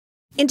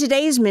In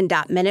today's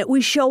MnDOT Minute, we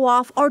show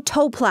off our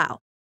tow plow.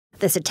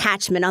 This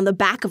attachment on the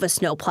back of a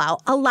snowplow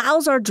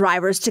allows our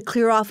drivers to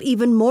clear off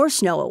even more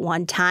snow at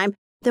one time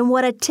than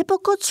what a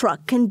typical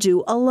truck can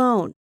do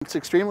alone. It's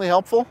extremely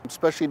helpful,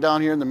 especially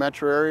down here in the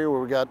metro area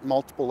where we got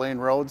multiple lane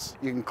roads.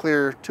 You can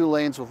clear 2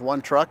 lanes with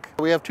 1 truck.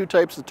 We have 2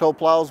 types of tow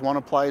plows. One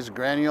applies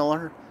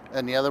granular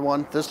and the other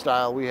one, this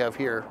style we have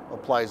here,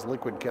 applies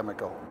liquid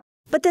chemical.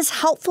 But this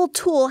helpful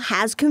tool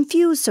has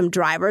confused some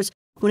drivers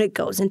when it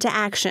goes into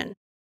action.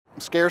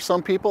 Scares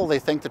some people. They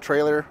think the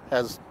trailer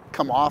has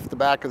come off the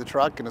back of the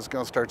truck and it's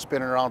going to start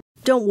spinning around.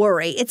 Don't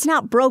worry, it's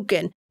not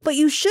broken, but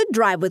you should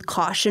drive with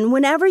caution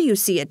whenever you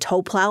see a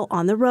tow plow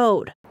on the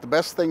road. The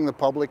best thing the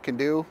public can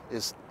do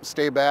is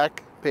stay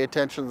back, pay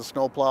attention to the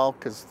snowplow,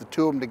 because the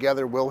 2 of them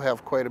together will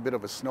have quite a bit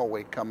of a snow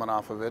weight coming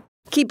off of it.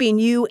 Keeping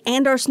you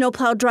and our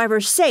snowplow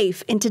drivers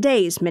safe in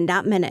today's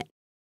MnDOT Minute.